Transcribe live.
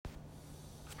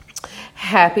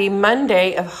Happy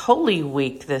Monday of Holy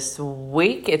Week this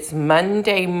week. It's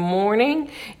Monday morning.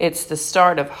 It's the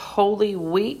start of Holy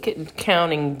Week,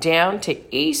 counting down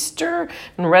to Easter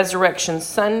and Resurrection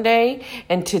Sunday.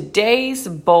 And today's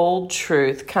bold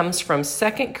truth comes from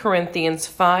 2 Corinthians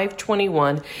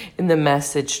 5:21 in the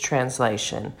Message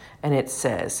translation. And it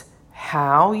says,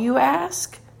 "How, you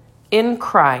ask? In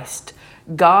Christ,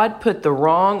 God put the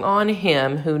wrong on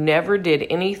him who never did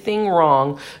anything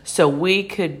wrong so we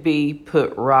could be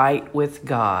put right with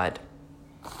God."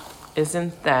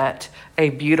 Isn't that a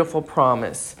beautiful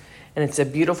promise? And it's a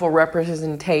beautiful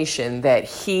representation that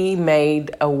he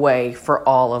made a way for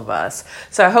all of us.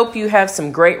 So I hope you have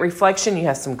some great reflection. You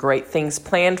have some great things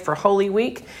planned for Holy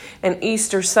Week and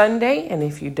Easter Sunday. And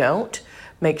if you don't,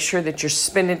 make sure that you're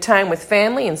spending time with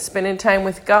family and spending time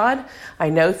with God.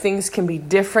 I know things can be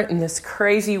different in this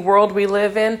crazy world we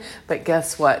live in, but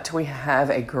guess what? We have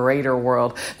a greater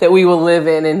world that we will live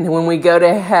in. And when we go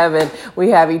to heaven, we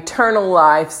have eternal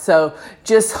life. So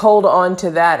just hold on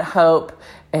to that hope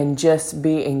and just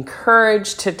be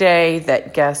encouraged today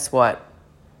that guess what?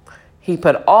 He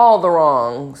put all the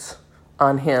wrongs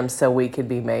on him so we could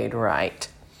be made right.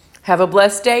 Have a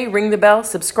blessed day. Ring the bell,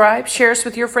 subscribe, share us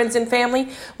with your friends and family.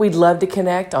 We'd love to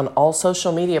connect on all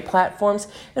social media platforms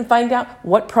and find out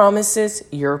what promises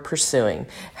you're pursuing.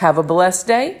 Have a blessed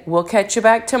day. We'll catch you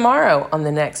back tomorrow on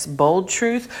the next Bold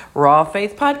Truth Raw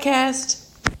Faith podcast.